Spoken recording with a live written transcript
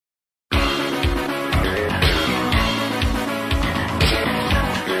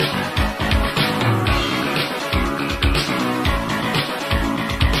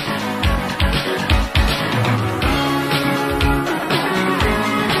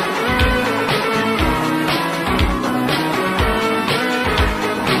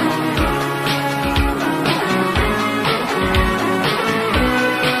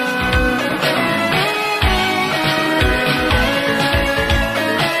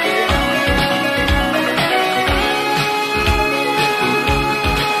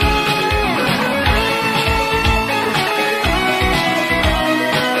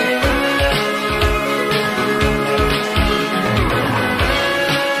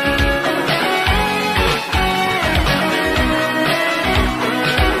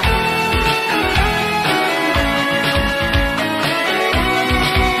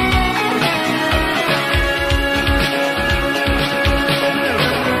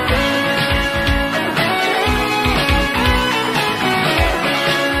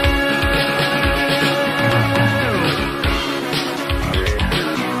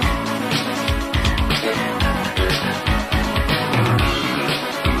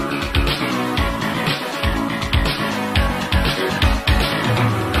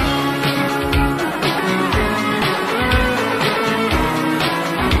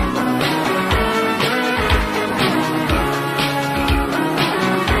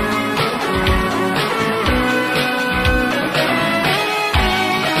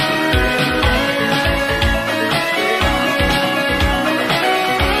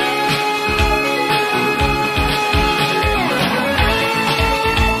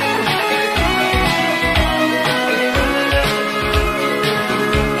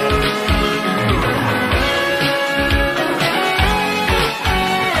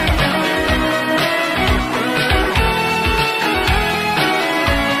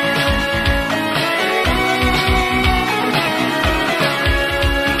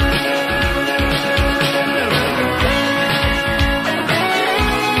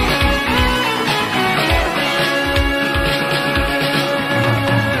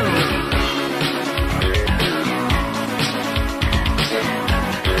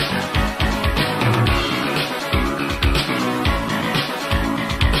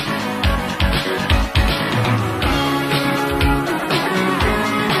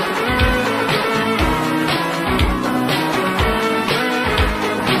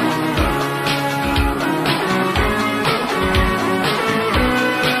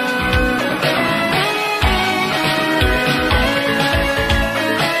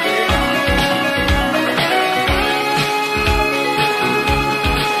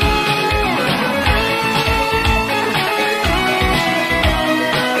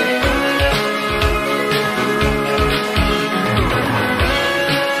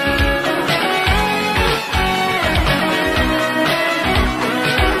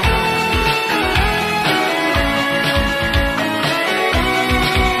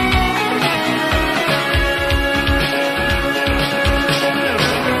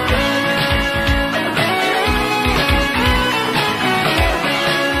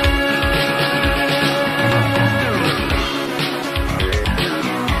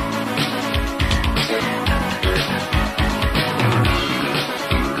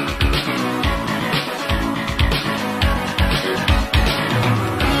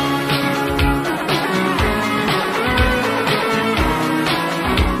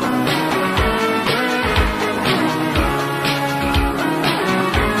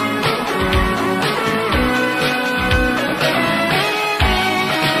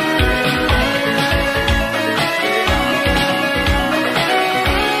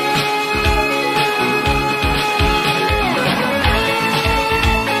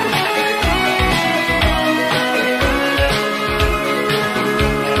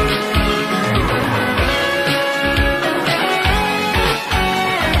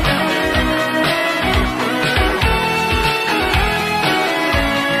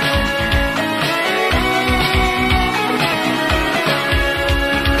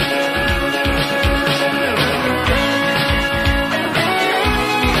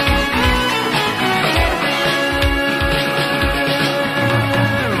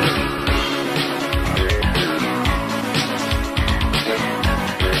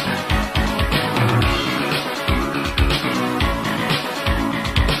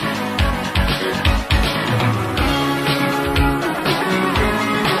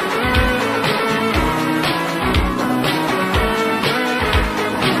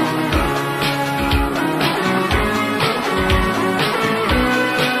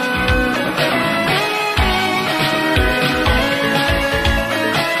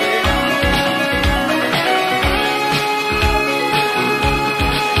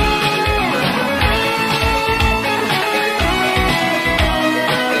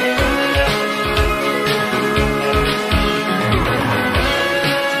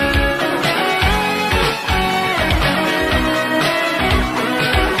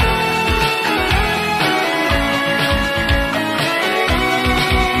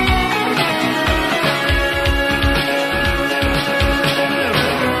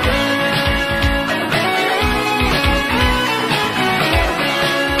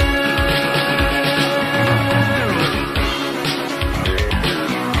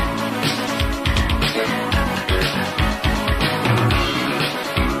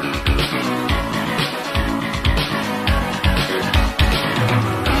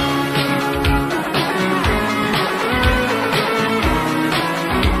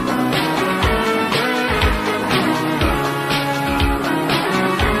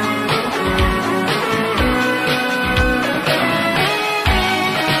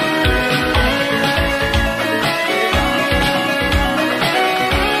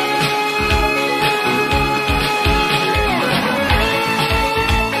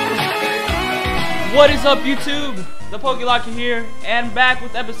What is up, YouTube? ThePokeLocker here, and back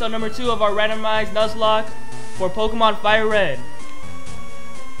with episode number 2 of our Randomized Nuzlocke for Pokemon Fire Red.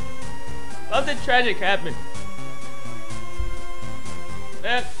 Something tragic happened.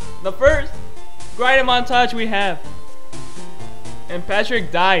 And the first grinding montage we have. And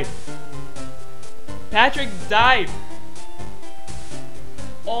Patrick died. Patrick died.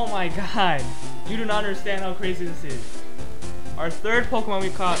 Oh my god. You do not understand how crazy this is. Our third Pokemon we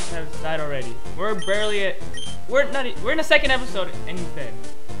caught has died already. We're barely at... We're in the second episode and he's dead.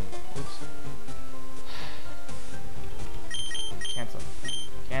 Oops.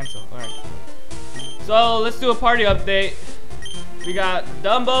 Cancel. Alright. So let's do a party update. We got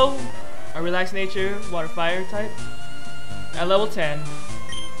Dumbo, a relaxed nature, water fire type, at level 10.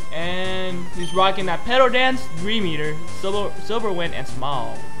 And he's rocking that Pedal Dance, Dream Eater, Silver Wind, and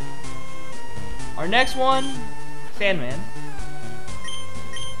Small. Our next one, Sandman,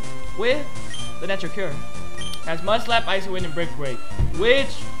 with the Natural Cure. Has Mud Slap, Icy Wind, and Brick Break.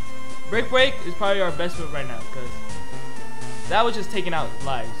 Which, Brick Break is probably our best move right now, because that was just taking out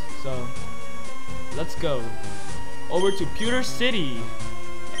lives. So, let's go. Over to Pewter City.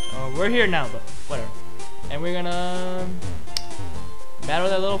 We're here now, but whatever. And we're gonna battle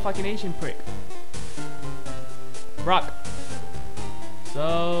that little fucking Asian prick, Brock.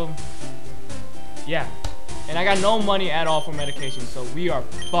 So, yeah. And I got no money at all for medication, so we are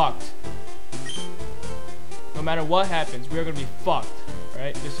fucked. No matter what happens, we are gonna be fucked.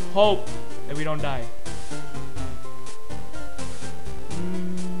 Alright? Just hope that we don't die.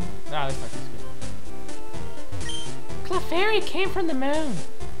 Nah, let's not this good. Clefairy came from the moon.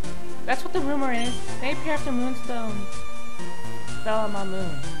 That's what the rumor is. They appear after moonstones fell on my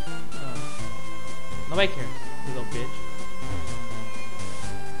moon. Oh. Nobody cares, you little bitch.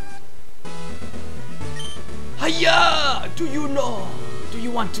 Hiya! Do you know? Do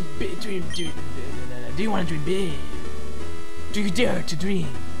you want to be? Do you want to dream big? Do you dare to dream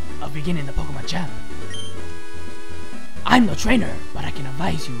of beginning the Pokemon challenge? I'm no trainer, but I can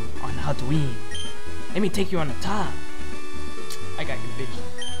advise you on how to win. Let me take you on the top. I got you, bitch.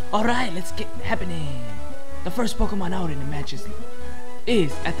 Alright, let's get happening. The first Pokemon out in the matches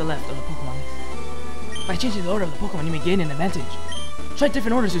is at the left of the Pokemon list. By changing the order of the Pokemon, you may gain an advantage. Try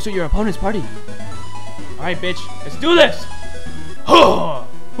different orders to suit your opponent's party. Alright, bitch, let's do this!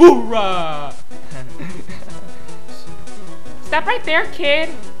 Hoorah! Stop right there, kid.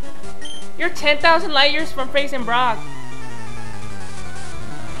 You're 10,000 light years from facing Brock.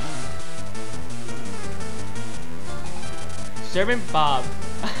 Servant Bob.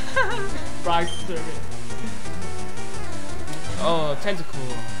 Brock's servant. Oh,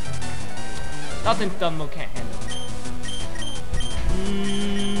 Tentacool. Nothing Dumbo can't handle.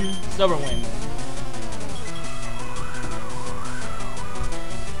 Silver Wind.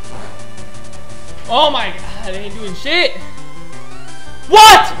 Oh my god, they ain't doing shit.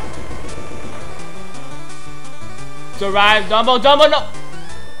 What? Survive, Dumbo, no.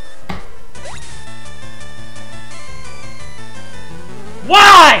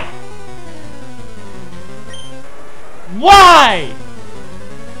 Why? Why?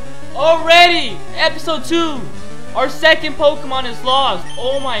 Already, episode 2, our second Pokemon is lost.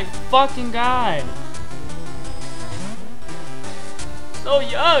 Oh my fucking god. So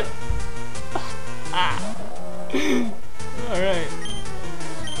yuck. Alright.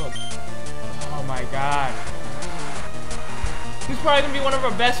 Oh my god. He's probably gonna be one of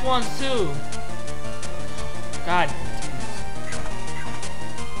our best ones too. God.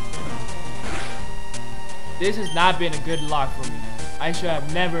 This has not been a good lock for me. I should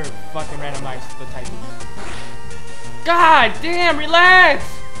have never fucking randomized the typings. God damn, relax!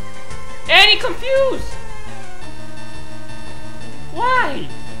 And he confused! Why?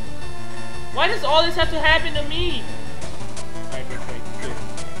 Why does all this have to happen to me? Alright, wait.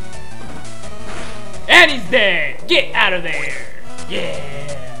 And he's dead! Get out of there! Yeah!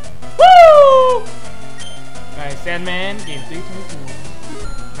 Woo! Alright, Sandman, game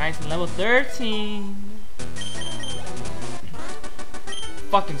 324. Nice and level 13.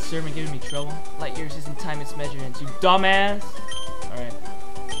 Fucking servant giving me trouble. Light years isn't time, it's measurements, you dumbass! Alright.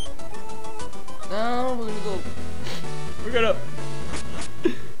 Now we're gonna go.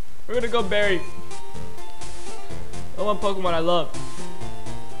 We're gonna go berry. The one Pokemon I love.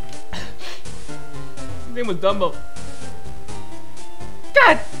 His name was Dumbo.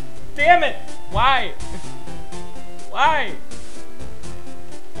 God damn it! Why? Why?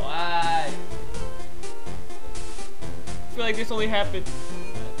 Why? I feel like this only happened.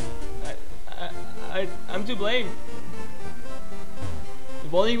 I'm to blame.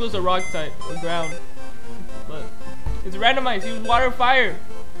 If only he was a rock type or ground. But it's randomized. He was water, fire.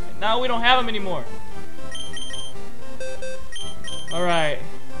 Now we don't have them anymore. Alright.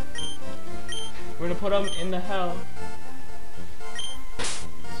 We're gonna put them in the hell.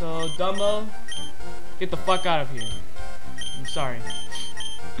 So, Dumbo, get the fuck out of here. I'm sorry.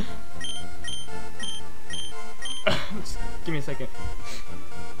 Give me a second.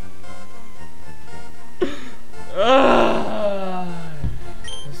 This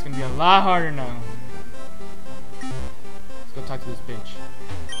is gonna be a lot harder now. Let's go talk to this bitch.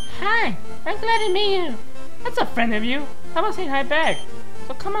 Hi, I'm glad to meet you. That's a friend of you. How about saying hi back?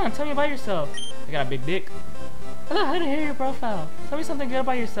 So come on, tell me about yourself. I got a big dick. Hello, how to hear your profile. Tell me something good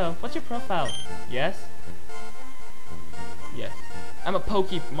about yourself. What's your profile? Yes? Yes. I'm a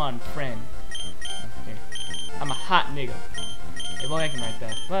Pokemon friend. Okay. I'm a hot nigga. If only I can write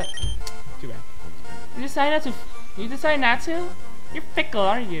that. What? Too bad. You decide not to? You decide not to? You're fickle,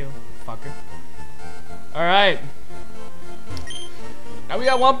 aren't you? Fucker. Alright. Now we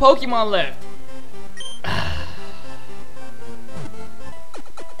got one Pokemon left.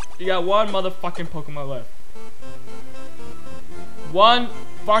 You got one motherfucking Pokemon left. One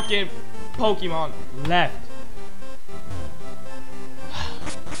fucking Pokemon left.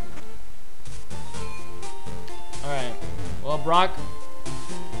 Alright. Well, Brock,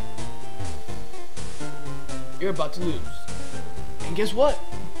 you're about to lose. And guess what?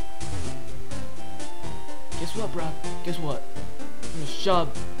 Guess what, Brock? Guess what? I'm gonna shove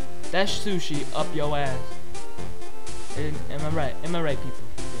that sushi up your ass. Am I right? Am I right, people?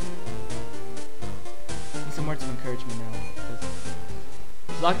 Need some words of encouragement now.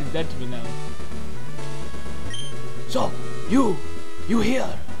 Lock is dead to me now. So, you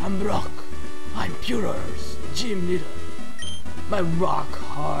here? I'm Brock. I'm Purer's gym leader. My rock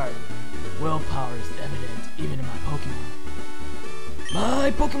hard willpower is evident even in my Pokemon.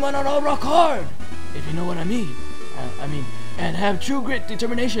 My Pokemon are all rock hard, if you know what I mean. And have true grit,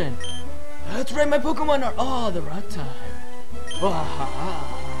 determination. That's right, my Pokemon are all the right type.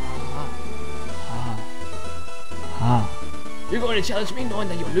 You're going to challenge me knowing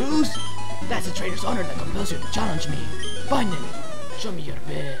that you'll lose? That's a traitor's honor that compels you to challenge me. Finally, show me your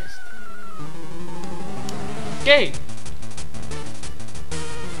best. Okay.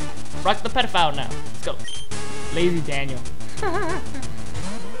 Rock the pedophile now. Let's go. Lazy Daniel.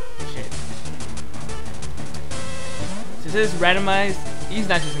 Shit. Since this is randomized, he's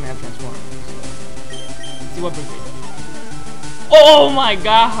not just gonna have transform. Let's see what brings it. Oh my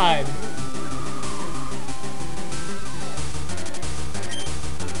god!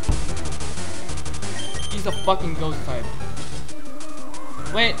 He's a fucking ghost type.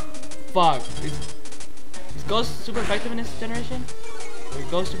 Wait, fuck. Is ghost super effective in this generation? Or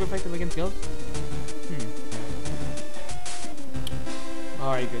ghost super effective against ghosts?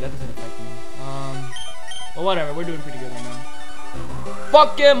 Alright, good. That doesn't affect me. Well, whatever. We're doing pretty good right now.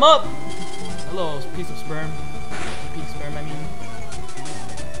 Fuck him up! Hello, piece of sperm. Peak sperm, I mean.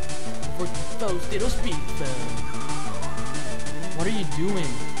 For those little speed sperm. What are you doing?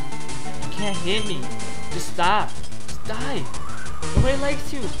 You can't hit me. Just stop. Just die. Nobody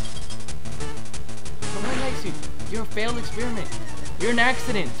likes you. Nobody likes you. You're a failed experiment. You're an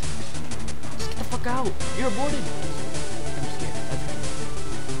accident. Just get the fuck out. You're aborted. I'm just kidding. That's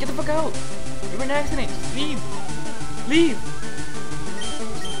fine. Get the fuck out. You're an accident. Just leave. Leave.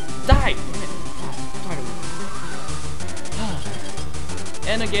 Just die.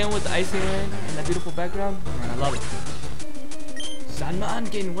 And again with the icy land and that beautiful background. Man, I love it. Sandman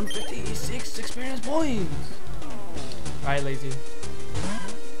gained 156 experience points. Alright, lazy.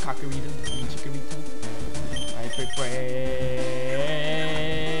 Kakarita. I mean Chikorita. Alright, Brick Break.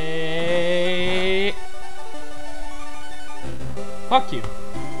 Fuck you.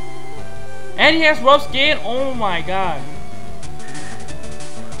 And he has rough skin. Oh my god.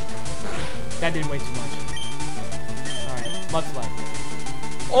 That did way too much. Alright, Mudslide.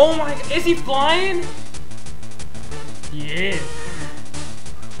 Oh my god. Is he flying? He is.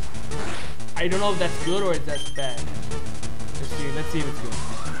 I don't know if that's good or if that's bad. Let's see if it's good.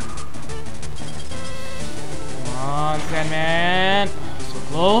 Come on, Sandman. Oh, so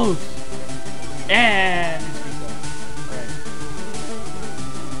close. And it's beat up. Alright.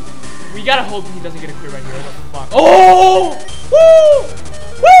 We gotta hope he doesn't get a crit right here. What the fuck? Oh! Woo!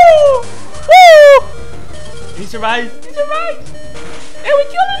 Woo! Woo! And he survives. He survives. And we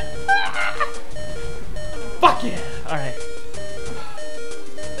kill him. Ah! Fuck yeah. Alright.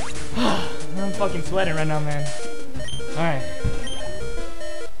 I'm fucking sweating right now, man. Alright.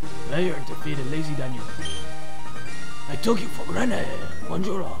 Player defeated Lazy Daniel. I took you for granted,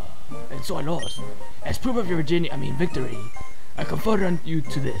 Bonjour, and so I lost. As proof of your victory, I conferred on you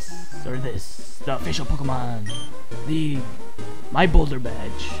to this, the official Pokemon, my Boulder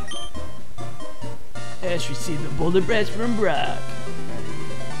Badge. As we see the boulder branch from Brock.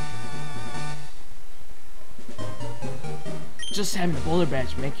 Just having the boulder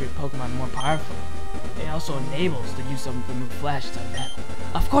branch make your Pokemon more powerful. It also enables the use of the move Flash inside battle.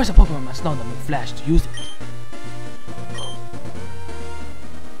 Of course a Pokemon must know the move Flash to use it.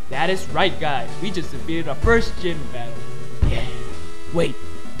 That is right, guys. We just defeated our first gym battle. Yeah. Wait,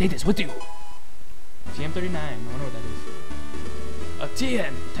 take this with you. TM39, I wonder what that is. A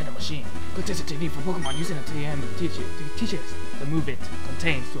TM type of machine contains a technique for Pokemon using a TM to teach us the move it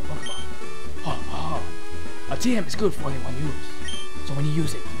contains to a Pokemon. A TM is good for only one use, so when you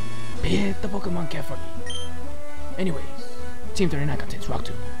use it, pick the Pokemon carefully. Anyways, Team 39 contains Rock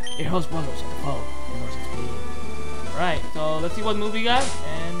 2. It holds bubbles at the foe and lowers its speed. Alright, so let's see what move we got,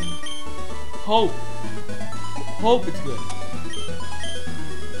 and hope. Hope it's good.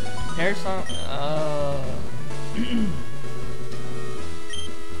 Hair song,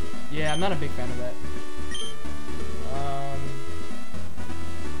 yeah, I'm not a big fan of that.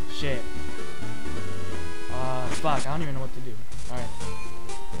 Shit. Fuck, I don't even know what to do. Alright.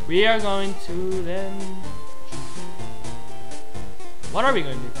 We are going to then... What are we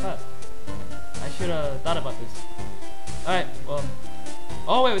going to do? Fuck. I should have thought about this. Alright, well...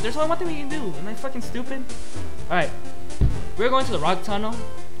 Oh wait, there's only one thing we can do. Am I fucking stupid? Alright. We're going to the rock tunnel.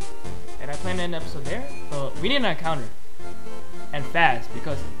 And I plan to end the episode there. So we need an encounter. And fast,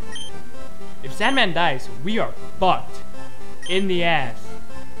 because... If Sandman dies, we are fucked. In the ass.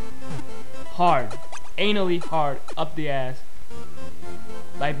 Hard. Anally hard. Up the ass.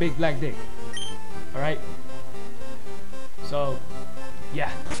 Like big black dick. Alright? So,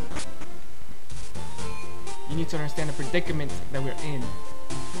 yeah. You need to understand the predicament that we're in.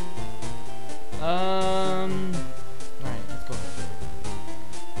 Alright, let's go.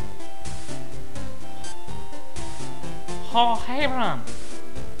 Oh, hey Ram.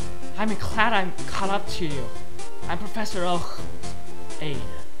 I'm glad I'm caught up to you. I'm Professor Aid.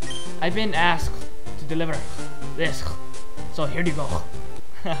 I've been asked to deliver this, so here you go.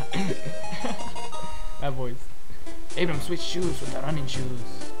 That voice. Abram switched shoes with the running shoes.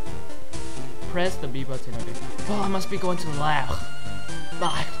 Press the B button. Okay. Oh, I must be going to the lab.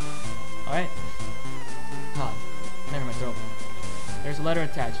 Bye. Alright. Oh, never my throat. There's a letter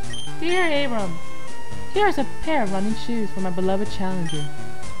attached. Dear Abram, here is a pair of running shoes for my beloved challenger.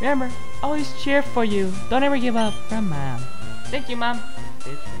 Remember, always cheer for you. Don't ever give up. From Mom. Thank you, Mom.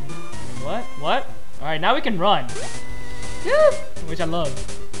 Bitch. What? What? Alright, now we can run. Which I love.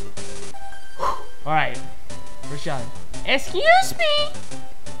 Alright. First shot. Excuse me.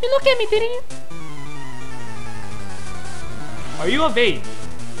 You look at me, didn't you? Are you of age?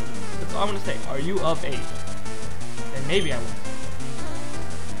 That's all I'm gonna say. Are you of age? Then maybe I will.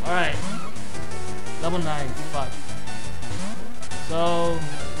 Alright. Level 9. Fuck. So...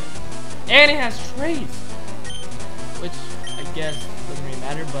 And it has traits! Which, I guess, doesn't really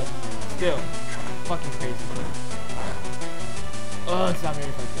matter, but still. Fucking crazy. Oh, it's not very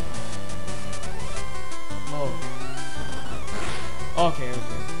effective. Oh. Okay,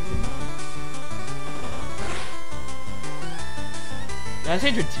 okay. Did I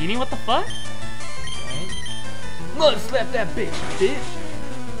say Dratini? What the fuck? Alright. Mud slap that bitch.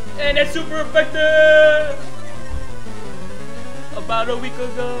 And it's super effective! About a week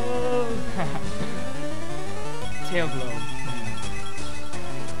ago. Tail glow.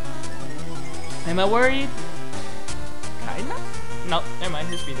 Am I worried? Kinda? No, never mind.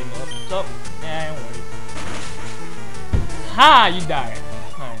 His speed didn't go up. So, yeah, I'm worried. Ha! You died.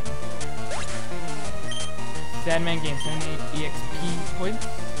 Alright. Sandman gains 78 EXP points.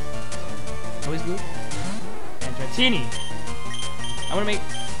 Always good. And Dratini. I'm gonna make,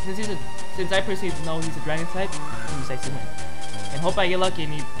 since I personally know he's a dragon type, I'm gonna say Sandman. And hope I get lucky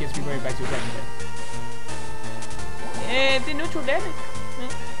and he gets reverted back to his dragon type. And the neutral damage.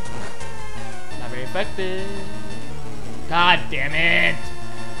 Not very effective. God damn it!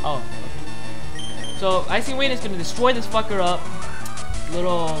 Oh, okay. So Icy Wind is gonna destroy this fucker up.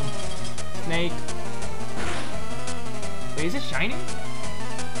 Little snake. Wait, is it shining?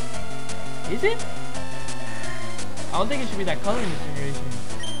 Is it? I don't think it should be that color in this generation.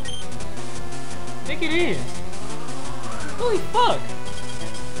 I think it is. Holy fuck!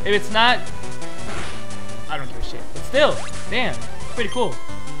 If it's not, I don't give a shit. But still, damn, pretty cool.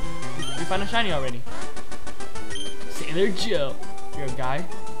 We found a shiny already. Sailor Joe. You're a guy?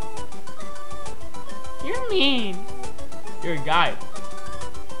 You're mean. You're a guy.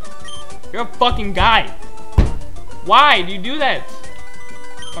 You're a fucking guy. Why do you do that?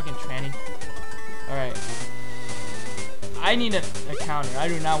 Fucking tranny. Alright. I need a counter. I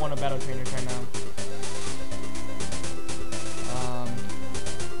do not want a battle trainer right now.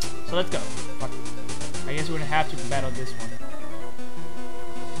 So let's go. Fuck. I guess we're gonna have to battle this one.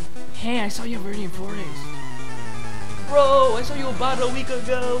 Hey, I saw you in Viridian Forest. Bro, I saw you about a week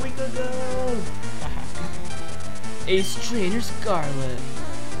ago. Ace Trainer Scarlet.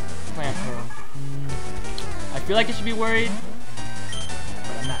 Plant Pearl. I feel like I should be worried,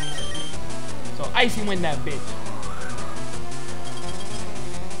 but I'm not. So Icy win that bitch.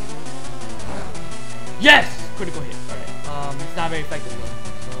 Yes! Critical hit. Alright. It's not very effective though.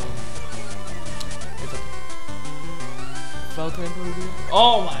 So it's okay. Falcon Pearl.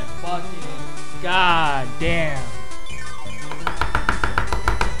 Oh my fucking god damn.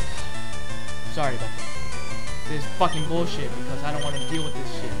 Sorry about that. This is fucking bullshit because I don't want to deal with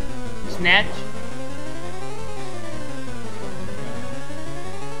this shit. Snatch.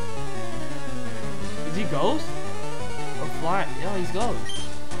 Is he ghost? Or fly? No, he's ghost.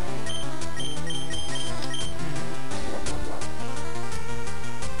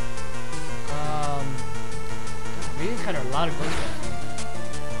 Maybe kind of a lot of ghost guys.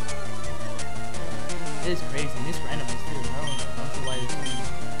 It is crazy. And this randomized too. I don't see why this is.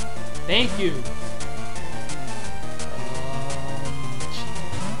 Thank you.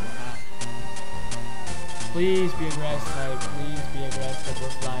 Please be a grass type. Please be a grass type or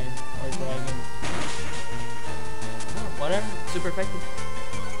slime or dragon. Oh, whatever. Super effective.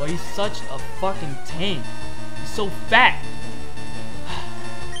 But he's such a fucking tank. He's so fat.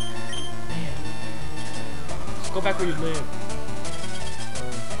 Man. Just go back where you live.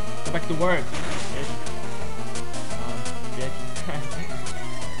 Go back to work.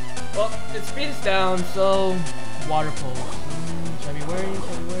 Well, its speed is down, so water pole. Should I be worried?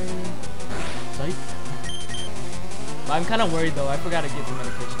 Psych. I'm kind of worried though. I forgot to get some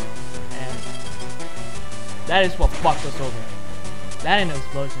medication, and that is what fucked us over. That ain't an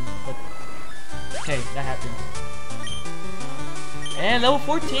explosion, but hey, that happened. And level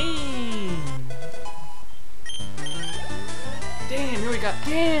 14. Damn, here we got.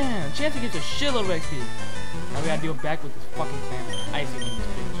 Damn, Chancey gets a shitload of XP. Now we gotta deal back with this fucking clan. Icy in this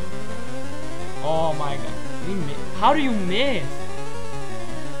bitch. Oh my god. How do you miss?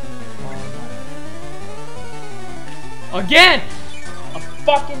 Again! A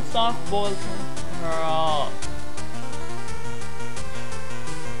fucking soft boiled girl.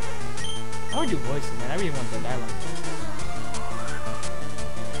 How would you voice it, man? I really want that dialogue.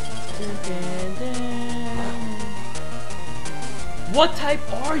 What type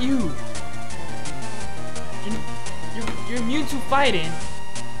are you? You're immune to fighting.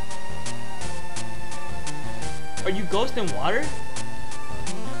 Are you ghost in water?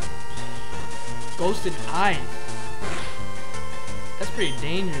 Ghost in ice. That's pretty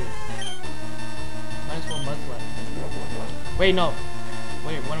dangerous. -1 mud slap. Wait, no.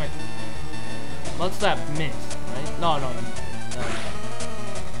 Wait, what am I? Mud slap miss, right? No.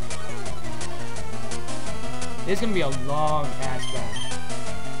 This is gonna be a long ass battle.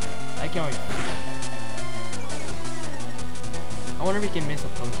 I can't wait. I wonder if we can miss a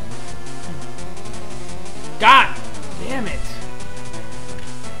potion. God damn it!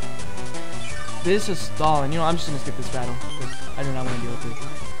 This is stalling. You know, I'm just gonna skip this battle because I do not want to deal with this.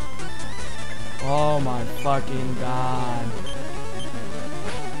 Oh my fucking god!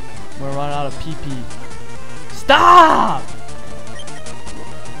 We're running out of PP. Stop!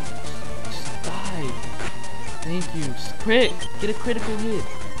 Just die. Thank you. Just crit. Get a critical hit.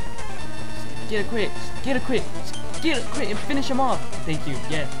 Get a crit. Get a crit. Get a crit and finish him off. Thank you.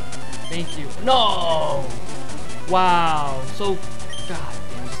 Yes. Thank you. No! Wow. So, god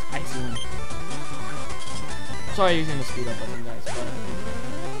damn, just icy one. Sorry using the speed up button, guys, but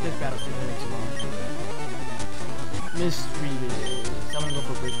this battle's gonna make too long. Mystery Biz. I'm gonna go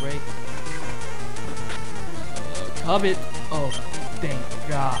for break. Covet. Oh, thank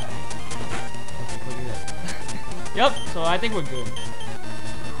god. Okay, look at that. Yep, so I think we're good.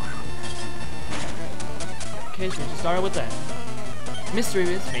 Okay, so we just started with that. Mystery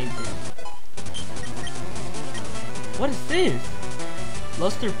Biz, main thing. What is this?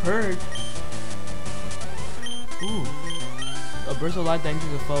 Luster Purge. Ooh. A burst of light that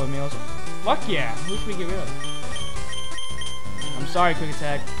enters the foe and may also. Fuck yeah! Who should we get rid of? I'm sorry, Quick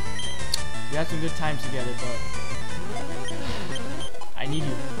Attack. We had some good times together, but I need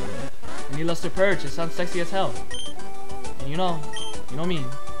you. I need Luster Purge. It sounds sexy as hell. And you know me.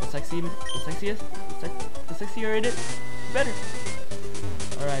 The sexier it is, the better.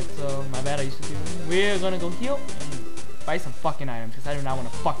 Alright, so my bad. I used to see them. We're gonna go heal and buy some fucking items because I do not want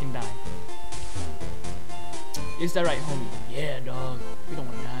to fucking die. Is that right, homie? Yeah, dog. We don't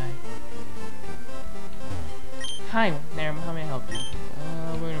want to die. Hi, there. How may I help you?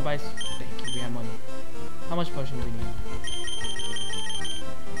 We're gonna buy. Thank you. We have money. How much potion do we need?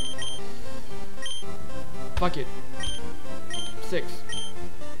 Fuck it. 6.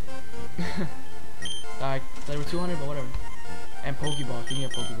 Alright, they were 200, but whatever. And Pokeball. Give me a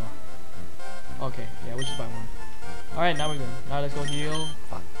Pokeball. Okay, yeah, we'll just buy one. Alright, now we're good. Now let's go heal.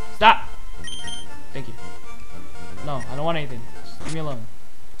 Fuck. Stop! Thank you. No, I don't want anything. Just leave me alone.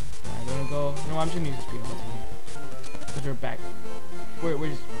 Alright, we're gonna go. You know what? I'm just gonna use the speed up. Because we're back. We're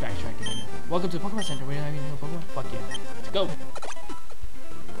just backtracking right now. Welcome to the Pokemon Center. We're not even heal Pokemon. Fuck yeah. Let's go.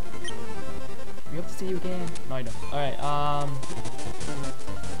 We hope to see you again. No, I don't. Alright,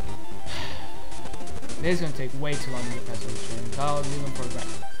 this is gonna take way too long to get past those trains. I'll leave them for a grab.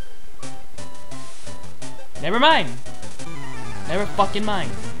 Never mind. Never fucking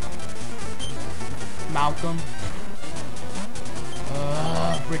mind. Malcolm.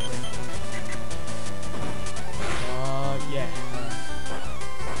 Brick. Yeah.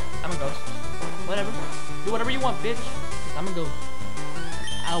 I'm a ghost. Whatever. Do whatever you want, bitch. I'm a ghost.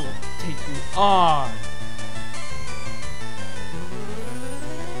 I will take you on.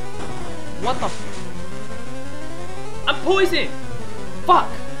 What the? I'm poisoned. Fuck.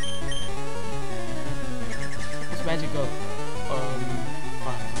 What's magic go?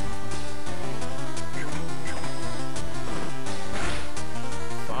 Fuck.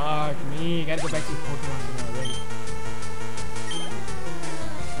 Fuck me. Gotta go back to the Pokemon Center already.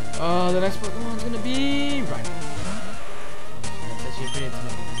 The next Pokemon's gonna be right. That's actually pretty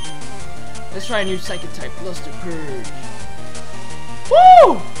intimidating. Let's try a new Psychic type, Luster Purge.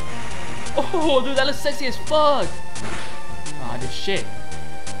 Woo! Oh, dude, that looks sexy as fuck. Ah, this shit.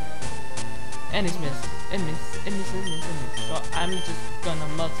 And it's miss. And miss. And miss. And miss. And miss. So I'm just gonna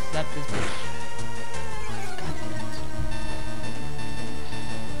must slap this bitch. God damn it.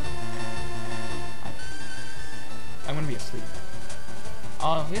 I'm gonna be asleep.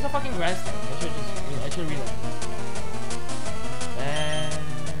 Oh, here's a fucking grass type. I should read that. Then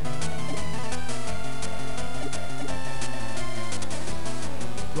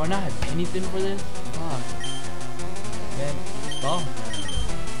do I not have anything for this? Fuck. Then well,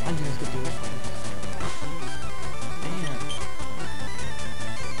 I'm just gonna do this. Damn.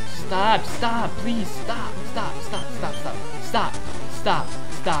 Stop, stop, please, stop, stop, stop, stop, stop, stop, stop,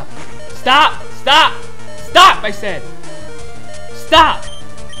 stop, stop, stop, stop, I said. Stop!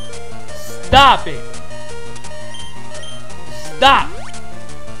 Stop it! Stop!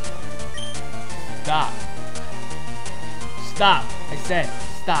 Stop! Stop! I said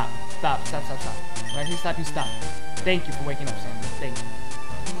stop! Stop! Stop! Stop! Stop! When I say stop, you stop. Thank you for waking up, Sandy. Thank you.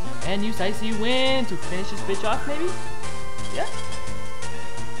 And use Icy Wind to finish this bitch off, maybe? Yeah?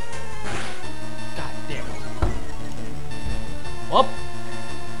 God damn it. Oh!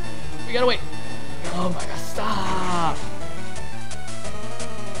 We gotta wait. Oh my god, stop!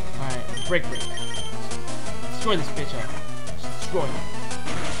 Break. Destroy this bitch up. Just destroy it.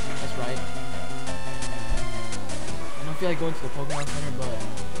 That's right. I don't feel like going to the Pokemon Center, but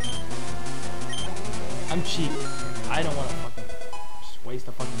I'm cheap. I don't want to fucking just waste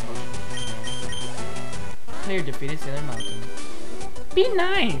a fucking potion. Player defeated Sailor Mountain. Be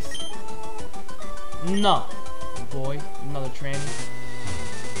nice! No. Boy, another tranny.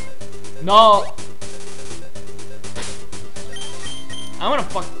 No! I wanna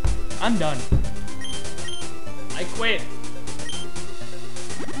fuck. I'm done. I quit.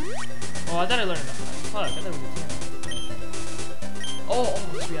 Oh, I thought I learned enough. Fuck, I thought it was a 10. Oh,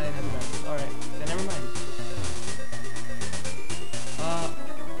 sweet, I didn't have that. Alright, then never mind.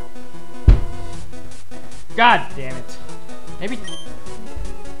 God damn it. Maybe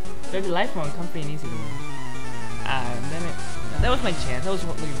life mode comes free and easy to win. Damn it. That was my chance. I was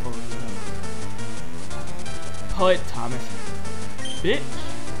looking forward to it. Poet Thomas. Bitch.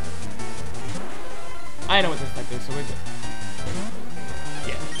 I know what this type is, so we're good.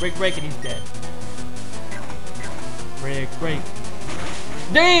 Yeah, break, and he's dead. Break.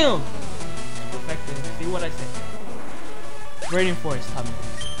 Damn! Perfected. See what I said. Radiant Forest, Tommy.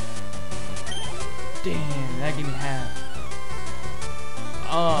 Damn, that gave me half.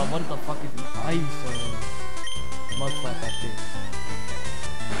 Oh, what the fuck is this ice? Mud flap that bitch.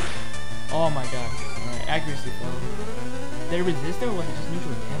 Oh my god. Alright, accuracy, bro. Did it resist it or was it just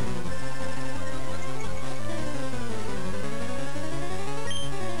neutral damage?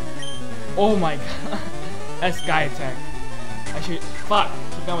 Oh my god. That's sky attack. I should. Fuck.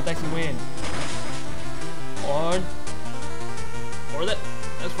 Keep down with Icy Wind. Or that.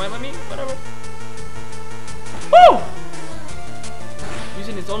 That's fine by me. Whatever. Woo!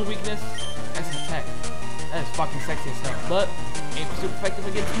 Using its own weakness as an attack. That is fucking sexy as hell. But ain't super effective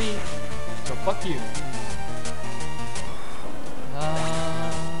against me. So fuck you.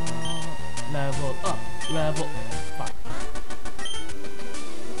 Level up. Level. Fuck.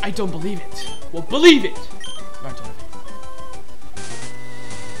 I don't believe it. Well, believe it.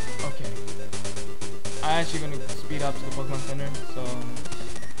 actually gonna speed up to the Pokemon Center, so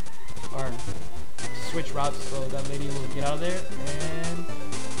or switch routes so that lady will get out of there, and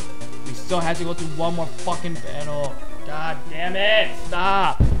we still have to go through one more fucking battle. God damn it!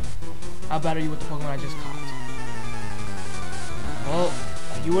 Stop! How bad are you with the Pokemon I just caught? Well,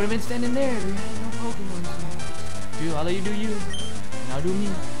 you would have been standing there if you had no Pokemon. So. Dude, I'll let you do you. And I'll do me.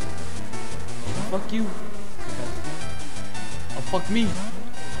 I'll fuck you. I'll fuck me.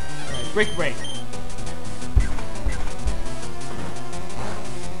 Alright, break.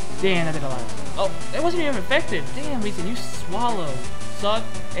 Damn, I did a lot. Oh, it wasn't even effective. Damn, Reason, you swallow. Suck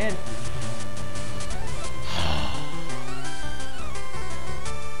and.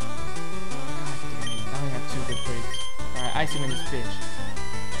 Icy Wind this bitch.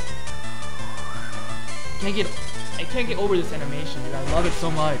 I can't get over this animation, dude. I love it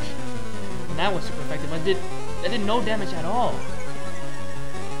so much. And that was super effective. That did no damage at all.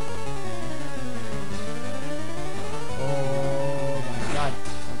 Oh my god.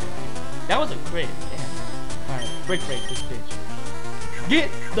 Okay. That was a crit. Damn. Alright, break this bitch. Get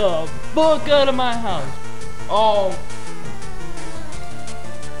the fuck out of my house. Oh.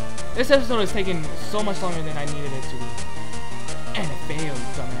 This episode is taking so much longer than I needed it to be. And it failed,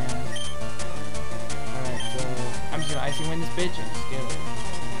 dumbass. Alright, so I'm just gonna Icy Wind this bitch and just get it.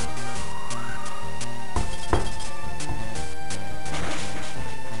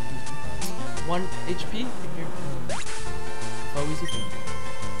 One HP? Here. Oh, easy thing.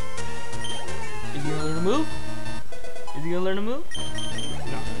 Is he gonna learn a move? Is he gonna learn a move?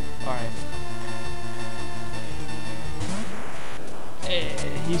 No. Alright. Hey,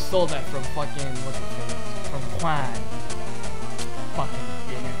 he stole that from fucking, what's his face? From Quan. Fucking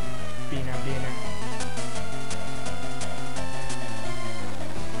beaner.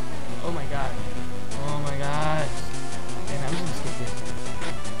 Oh my god. Damn, I'm just gonna skip this.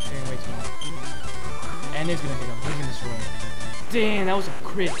 Getting way too much. And it's gonna hit him. He's gonna destroy him. Damn, that was a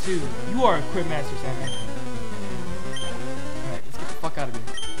crit too. You are a crit master, Sandman. Alright, let's get the fuck out of here.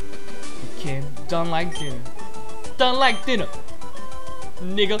 You can. Done like dinner.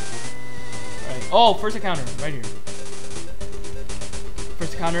 Nigga. Alright. Oh, first encounter. Right here.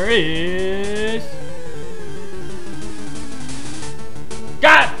 First counter is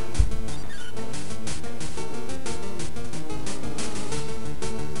God.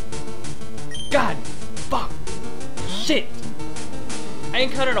 Fuck. Shit. I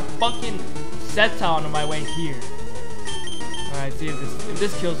encountered a fucking Sceptile on my way here. Alright, see if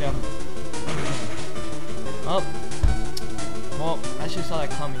this kills him. Oh. Well, I should have saw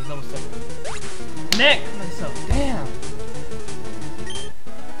that coming. He's almost dead. Neck myself. Damn.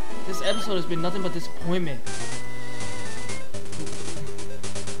 This episode has been nothing but disappointment.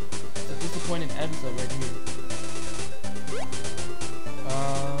 It's a disappointing episode right here.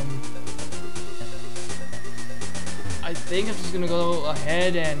 I think I'm just gonna go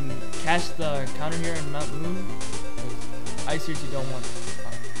ahead and catch the counter here in Mount Moon. I seriously don't want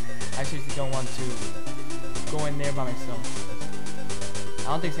to go in there by myself. I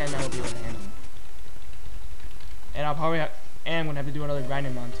don't think Sandman will be able to handle it. And I'll probably am gonna have to do another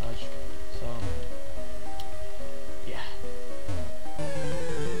grinding montage. So yeah.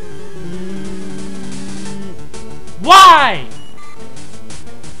 Why?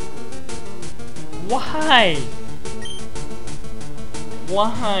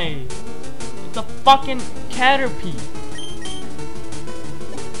 It's a fucking Caterpie.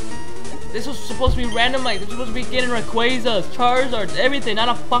 This was supposed to be random, like, this was supposed to be getting Rayquazas, Charizards, everything, not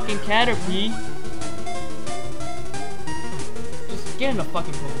a fucking Caterpie. Just get in the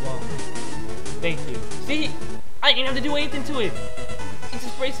fucking Pokeball. Thank you. See? I didn't have to do anything to it. It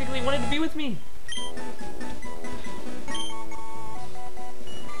just basically wanted to be with me.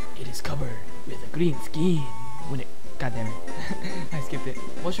 It is covered with a green skin. When it, god damn it. I skipped it.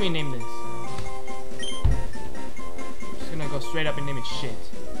 What should we name this? I'm just gonna go straight up and name it shit.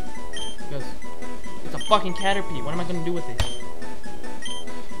 Because it's a fucking Caterpie. What am I gonna do with it?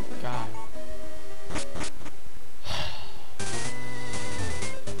 God.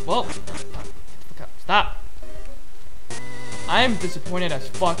 Well, stop. I am disappointed as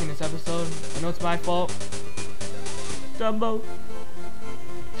fuck in this episode. I know it's my fault. Dumbo.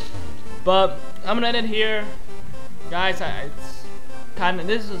 But I'm gonna end it here, guys. It's kind of,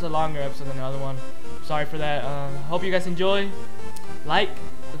 this is a longer episode than the other one. Sorry for that. Hope you guys enjoy. Like,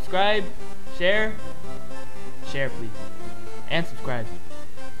 subscribe, share please, and subscribe,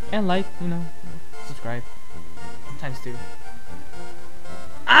 and like, you know, subscribe times 2.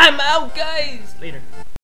 I'm out, guys. Later.